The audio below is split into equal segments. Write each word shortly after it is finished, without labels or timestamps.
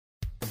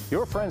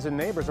Your friends and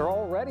neighbors are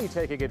already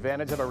taking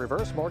advantage of a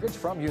reverse mortgage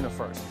from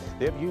Unifirst.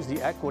 They've used the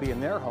equity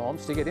in their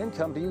homes to get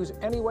income to use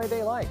any way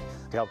they like,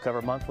 to help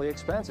cover monthly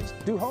expenses,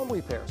 do home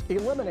repairs,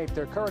 eliminate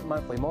their current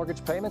monthly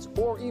mortgage payments,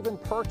 or even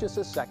purchase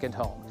a second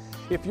home.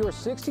 If you're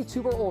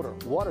 62 or older,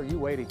 what are you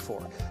waiting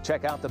for?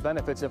 Check out the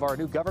benefits of our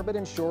new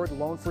government-insured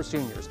loan for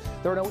seniors.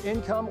 There are no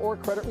income or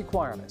credit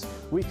requirements.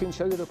 We can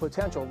show you the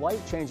potential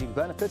life-changing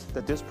benefits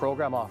that this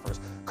program offers.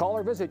 Call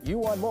or visit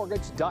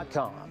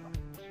u1mortgage.com.